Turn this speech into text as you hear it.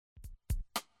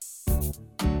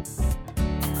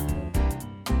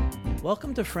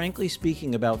Welcome to Frankly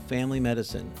Speaking About Family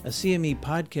Medicine, a CME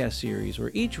podcast series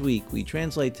where each week we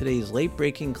translate today's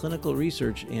late-breaking clinical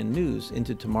research and news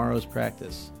into tomorrow's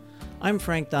practice. I'm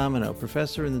Frank Domino,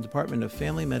 professor in the Department of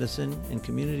Family Medicine and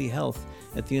Community Health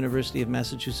at the University of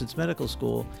Massachusetts Medical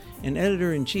School and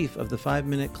editor-in-chief of the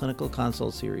 5-Minute Clinical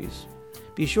Consult series.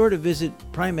 Be sure to visit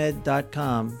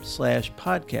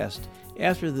primed.com/podcast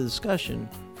after the discussion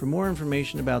for more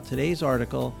information about today's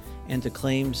article and to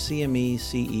claim CME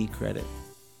CE credit.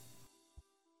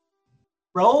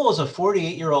 Raul is a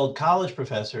 48-year-old college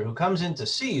professor who comes in to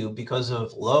see you because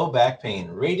of low back pain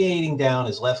radiating down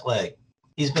his left leg.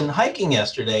 He's been hiking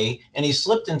yesterday and he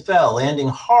slipped and fell, landing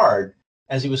hard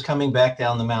as he was coming back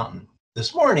down the mountain.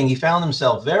 This morning, he found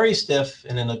himself very stiff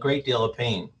and in a great deal of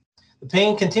pain. The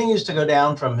pain continues to go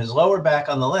down from his lower back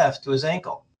on the left to his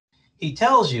ankle. He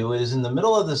tells you it is in the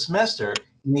middle of the semester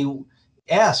and he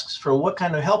asks for what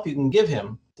kind of help you can give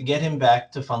him to get him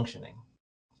back to functioning.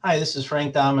 Hi, this is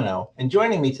Frank Domino, and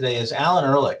joining me today is Alan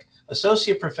Ehrlich,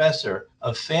 Associate Professor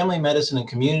of Family Medicine and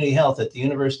Community Health at the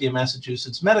University of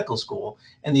Massachusetts Medical School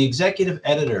and the Executive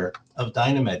Editor of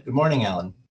Dynamed. Good morning,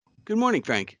 Alan. Good morning,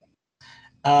 Frank.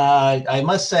 I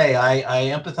must say, I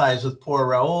empathize with poor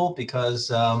Raul because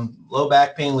low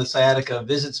back pain with sciatica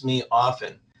visits me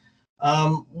often.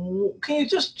 Can you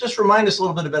just remind us a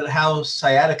little bit about how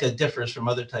sciatica differs from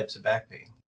other types of back pain?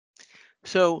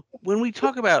 So when we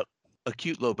talk about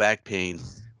acute low back pain,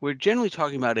 we're generally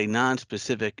talking about a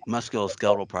non-specific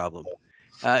musculoskeletal problem.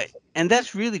 And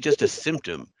that's really just a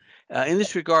symptom. In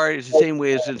this regard, it's the same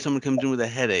way as when someone comes in with a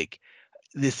headache.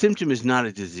 The symptom is not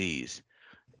a disease.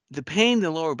 The pain in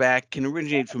the lower back can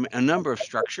originate from a number of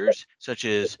structures, such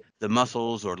as the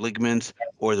muscles or ligaments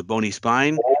or the bony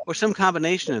spine, or some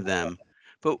combination of them.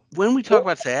 But when we talk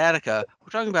about sciatica, we're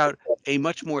talking about a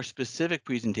much more specific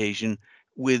presentation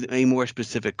with a more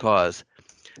specific cause.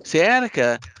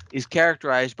 Sciatica is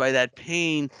characterized by that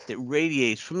pain that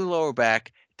radiates from the lower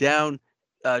back down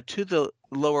to the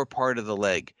lower part of the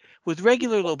leg. With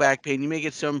regular low back pain, you may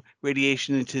get some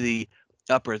radiation into the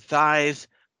upper thighs,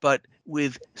 but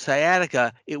with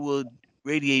sciatica, it will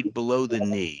radiate below the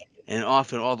knee and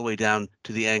often all the way down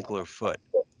to the ankle or foot.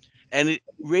 And it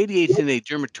radiates in a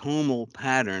dermatomal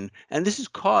pattern, and this is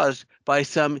caused by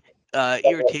some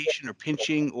irritation or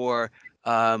pinching or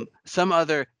some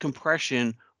other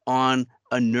compression on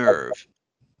a nerve.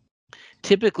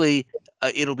 Typically,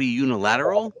 it'll be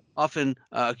unilateral. Often,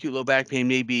 acute low back pain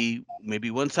may be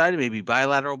one-sided, maybe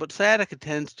bilateral, but sciatica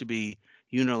tends to be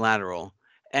unilateral.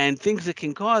 And things that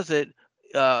can cause it,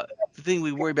 the thing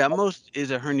we worry about most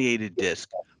is a herniated disc,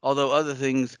 although other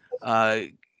things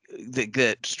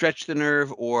that stretch the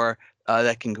nerve or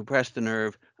that can compress the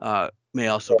nerve may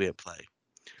also be at play.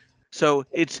 So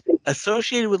it's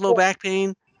associated with low back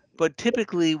pain, but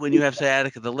typically when you have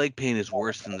sciatica, the leg pain is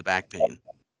worse than the back pain.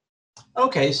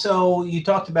 Okay, so you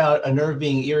talked about a nerve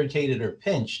being irritated or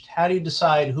pinched. How do you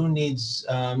decide who needs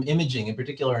imaging, in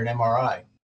particular an MRI?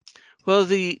 Well,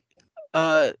 the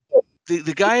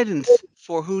guidance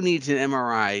for who needs an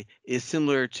MRI is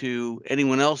similar to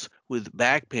anyone else with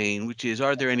back pain, which is,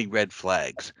 are there any red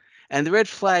flags? And the red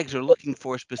flags are looking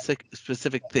for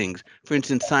specific things, for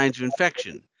instance, signs of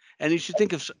infection. And you should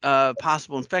think of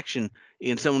possible infection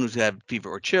in someone who's had fever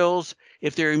or chills,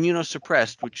 if they're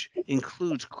immunosuppressed, which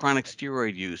includes chronic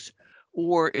steroid use,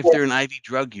 or if they're an IV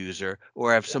drug user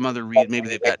or have some other reason, maybe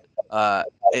they've got a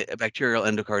bacterial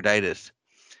endocarditis.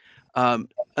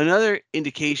 Another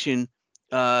indication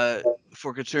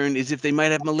for concern is if they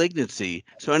might have malignancy.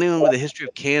 So anyone with a history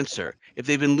of cancer, if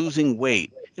they've been losing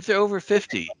weight, if they're over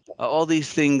 50, all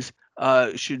these things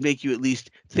should make you at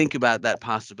least think about that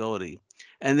possibility.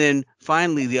 And then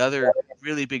finally, the other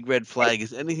really big red flag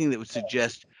is anything that would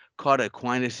suggest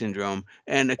Cauda-Equina syndrome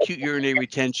and acute urinary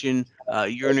retention,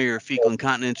 urinary or fecal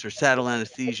incontinence, or saddle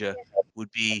anesthesia would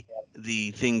be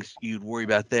the things you'd worry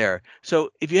about there.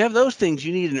 So if you have those things,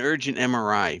 you need an urgent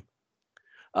MRI.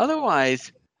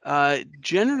 Otherwise,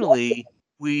 generally,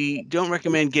 we don't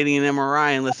recommend getting an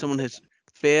MRI unless someone has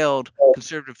failed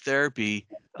conservative therapy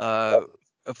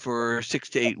for 6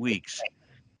 to 8 weeks.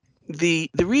 The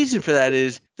reason for that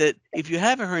is that if you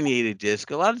have a herniated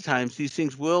disc, a lot of times these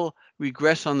things will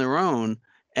regress on their own,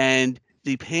 and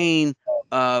the pain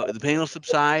will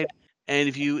subside. And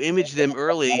if you image them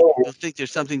early, you'll think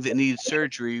there's something that needs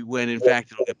surgery when in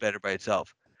fact it'll get better by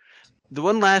itself. The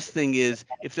one last thing is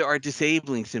if there are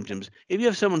disabling symptoms. If you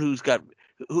have someone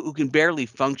who can barely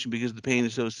function because the pain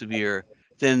is so severe,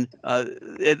 then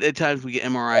at times we get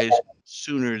MRIs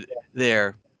sooner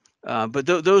there. But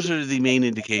those are the main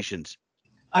indications.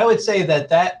 I would say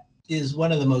that is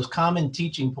one of the most common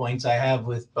teaching points I have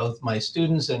with both my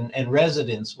students and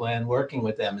residents when working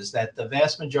with them, is that the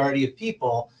vast majority of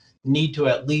people need to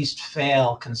at least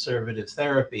fail conservative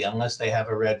therapy unless they have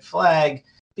a red flag,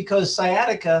 because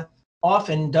sciatica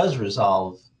often does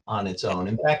resolve on its own.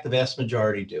 In fact, the vast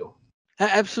majority do.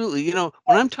 Absolutely. When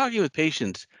I'm talking with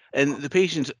patients, and the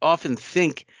patients often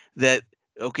think that,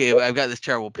 okay, I've got this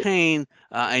terrible pain,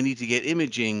 I need to get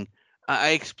imaging.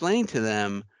 I explain to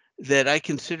them that I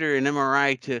consider an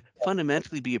MRI to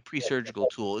fundamentally be a pre-surgical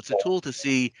tool. It's a tool to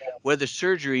see whether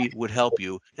surgery would help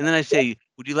you. And then I say,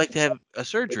 would you like to have a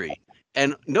surgery?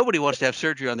 And nobody wants to have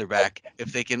surgery on their back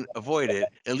if they can avoid it,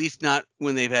 at least not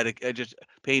when they've had just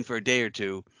pain for a day or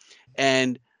two.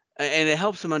 And it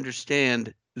helps them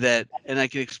understand that, and I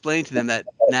can explain to them that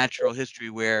natural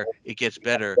history where it gets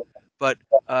better. But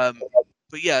um,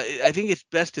 but yeah, I think it's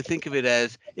best to think of it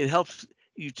as it helps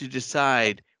you to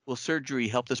decide, will surgery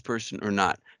help this person or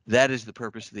not? That is the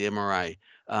purpose of the MRI,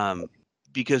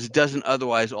 because it doesn't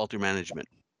otherwise alter management.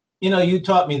 You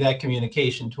taught me that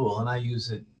communication tool, and I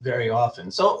use it very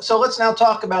often. So let's now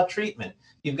talk about treatment.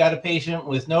 You've got a patient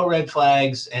with no red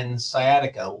flags and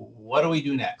sciatica. What do we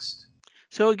do next?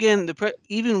 So again,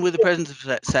 even with the presence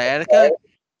of sciatica,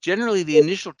 generally the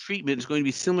initial treatment is going to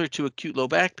be similar to acute low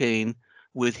back pain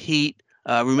with heat.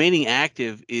 Remaining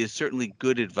active is certainly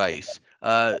good advice.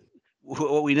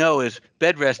 What we know is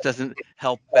bed rest doesn't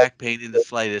help back pain in the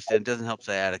slightest, and it doesn't help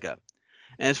sciatica.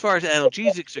 And as far as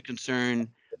analgesics are concerned,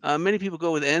 many people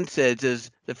go with NSAIDs as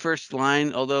the first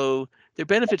line, although their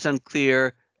benefits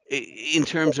unclear in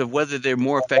terms of whether they're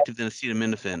more effective than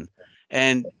acetaminophen.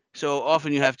 And so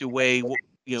often you have to weigh,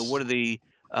 what are the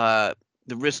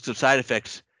risks of side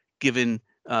effects given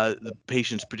the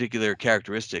patient's particular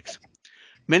characteristics.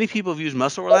 Many people have used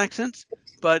muscle relaxants,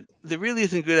 but there really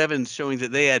isn't good evidence showing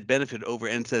that they add benefit over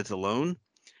NSAIDs alone.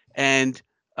 And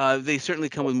they certainly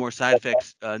come with more side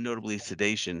effects, notably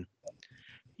sedation.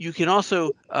 You can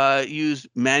also use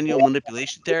manual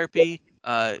manipulation therapy.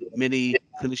 Many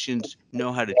clinicians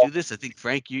know how to do this. I think,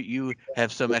 Frank, you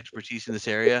have some expertise in this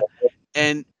area,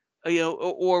 and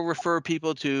or refer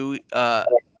people to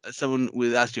someone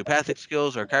with osteopathic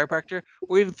skills or a chiropractor,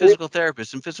 or even physical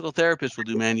therapists. And physical therapists will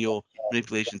do manual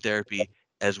manipulation therapy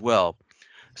as well.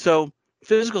 So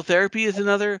physical therapy is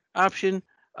another option.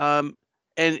 Um,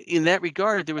 and in that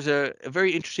regard, there was a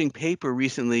very interesting paper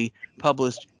recently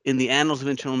published in the Annals of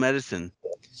Internal Medicine.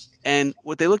 And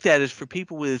what they looked at is for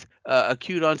people with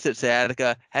acute onset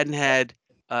sciatica, hadn't had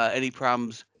any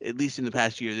problems, at least in the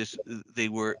past year. This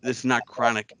is not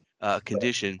chronic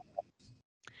condition.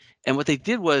 And what they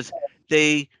did was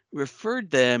they referred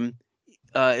them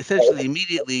essentially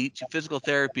immediately to physical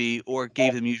therapy or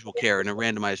gave them usual care in a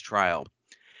randomized trial.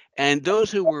 And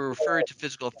those who were referred to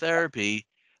physical therapy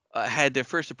had their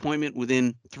first appointment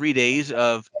within 3 days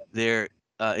of their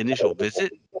initial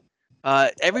visit.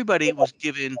 Everybody was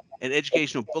given an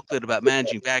educational booklet about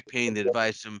managing back pain that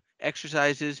advised some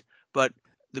exercises, but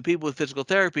the people with physical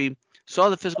therapy saw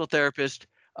the physical therapist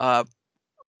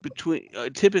between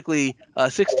typically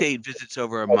 6 to 8 visits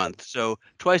over a month. So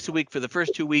twice a week for the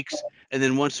first 2 weeks, and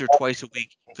then once or twice a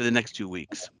week for the next 2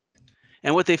 weeks.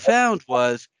 And what they found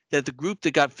was that the group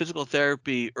that got physical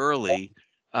therapy early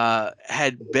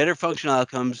had better functional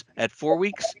outcomes at 4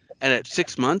 weeks and at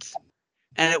 6 months.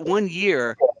 And at 1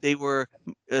 year, they were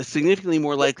significantly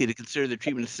more likely to consider the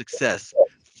treatment a success.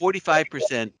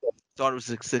 45% thought it was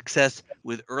a success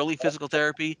with early physical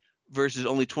therapy versus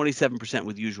only 27%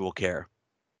 with usual care.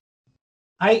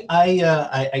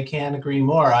 I can't agree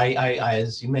more.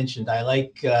 As you mentioned, I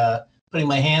like putting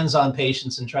my hands on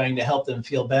patients and trying to help them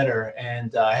feel better.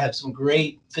 And I have some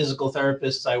great physical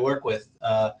therapists I work with.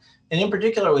 And in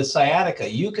particular with sciatica,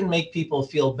 you can make people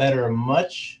feel better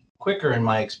much quicker, in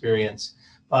my experience,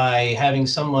 by having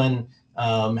someone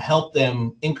help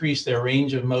them increase their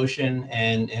range of motion,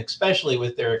 and especially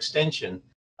with their extension.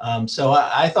 So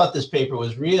I thought this paper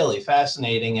was really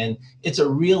fascinating, and it's a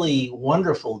really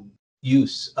wonderful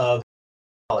use of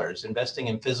dollars. Investing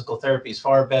in physical therapy is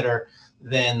far better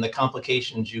than the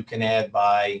complications you can add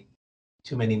by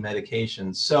too many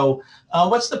medications. So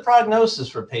what's the prognosis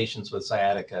for patients with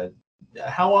sciatica?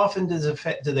 How often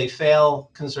do they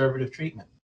fail conservative treatment?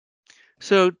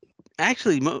 So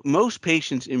actually, most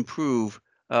patients improve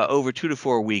over 2 to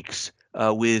 4 weeks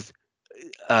with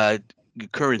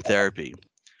current therapy.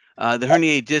 The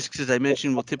herniated discs, as I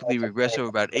mentioned, will typically regress over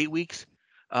about 8 weeks.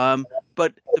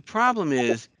 But the problem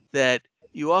is that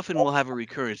you often will have a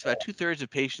recurrence. About 2/3 of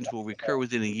patients will recur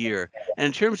within a year. And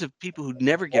in terms of people who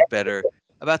never get better,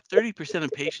 about 30%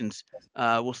 of patients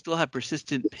will still have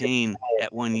persistent pain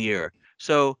at 1 year.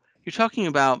 So you're talking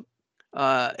about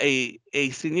a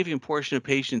significant portion of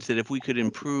patients that if we could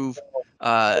improve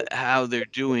how they're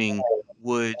doing,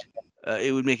 would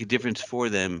it would make a difference for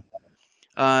them.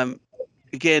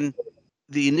 Again,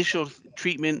 the initial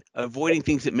treatment, avoiding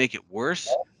things that make it worse,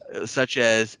 such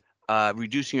as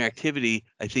reducing your activity,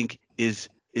 I think is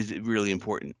really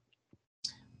important.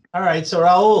 All right, so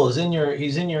Raul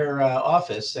he's in your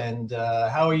office, and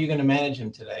how are you going to manage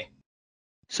him today?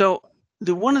 So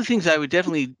one of the things I would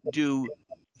definitely do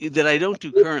that I don't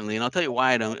do currently, and I'll tell you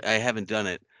why I haven't done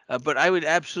it, but I would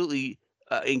absolutely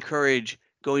encourage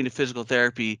going to physical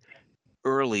therapy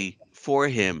early for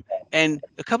him. And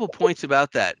a couple points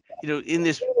about that. In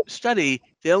this study,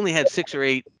 they only had 6 or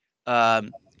 8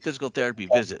 physical therapy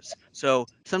visits. So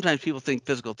sometimes people think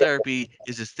physical therapy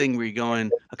is this thing where you're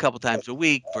going a couple times a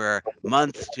week for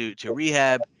months to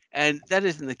rehab, and that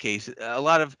isn't the case. A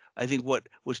lot of, I think, what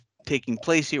was taking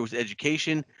place here was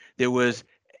education. There was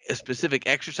specific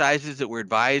exercises that were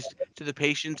advised to the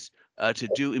patients to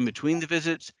do in between the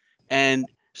visits. And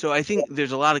so I think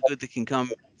there's a lot of good that can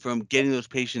come from getting those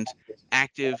patients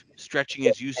active, stretching,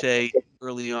 as you say,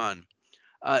 early on.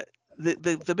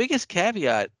 The biggest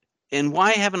caveat, and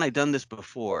why haven't I done this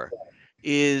before,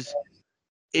 is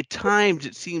at times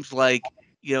it seems like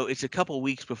it's a couple of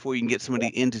weeks before you can get somebody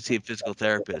in to see a physical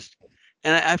therapist.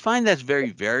 And I find that's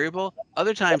very variable.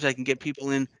 Other times I can get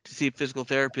people in to see a physical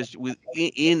therapist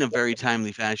in a very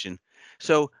timely fashion.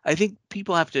 So I think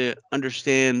people have to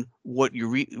understand what your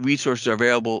resources are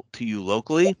available to you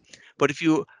locally. But if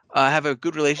you have a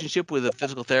good relationship with a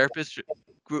physical therapist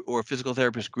group or a physical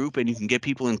therapist group and you can get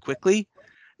people in quickly,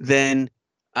 then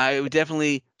I would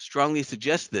definitely strongly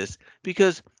suggest this,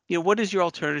 because what is your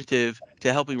alternative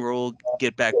to helping Raul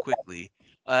get back quickly?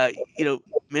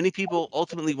 Many people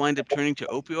ultimately wind up turning to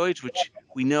opioids, which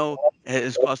we know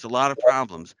has caused a lot of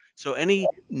problems. So any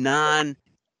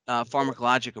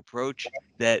non-pharmacologic approach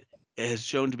that has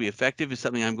shown to be effective is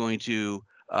something I'm going to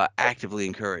actively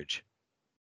encourage.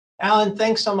 Alan,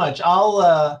 thanks so much.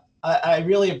 I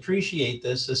really appreciate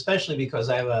this, especially because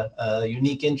I have a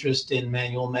unique interest in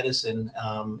manual medicine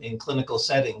in clinical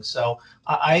settings. So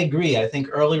I agree. I think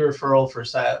early referral for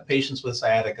patients with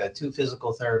sciatica to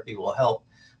physical therapy will help.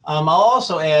 I'll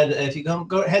also add, if you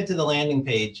go head to the landing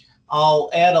page, I'll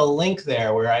add a link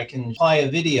there where I can apply a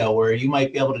video where you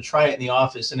might be able to try it in the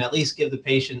office and at least give the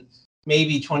patient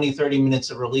maybe 20, 30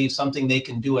 minutes of relief, something they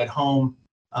can do at home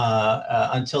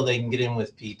until they can get in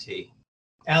with PT.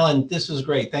 Alan, this was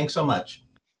great. Thanks so much.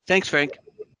 Thanks, Frank.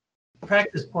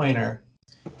 Practice pointer.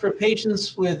 For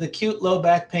patients with acute low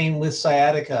back pain with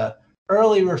sciatica,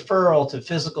 early referral to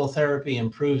physical therapy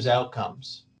improves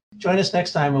outcomes. Join us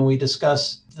next time when we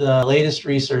discuss the latest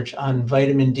research on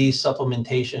vitamin D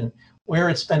supplementation, where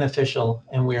it's beneficial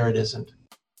and where it isn't.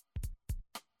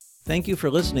 Thank you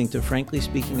for listening to Frankly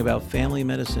Speaking About Family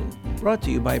Medicine, brought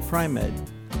to you by Pri-Med.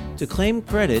 To claim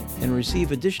credit and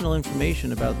receive additional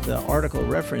information about the article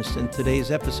referenced in today's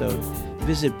episode,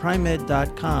 visit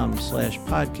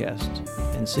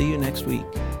primed.com/podcast, and see you next week.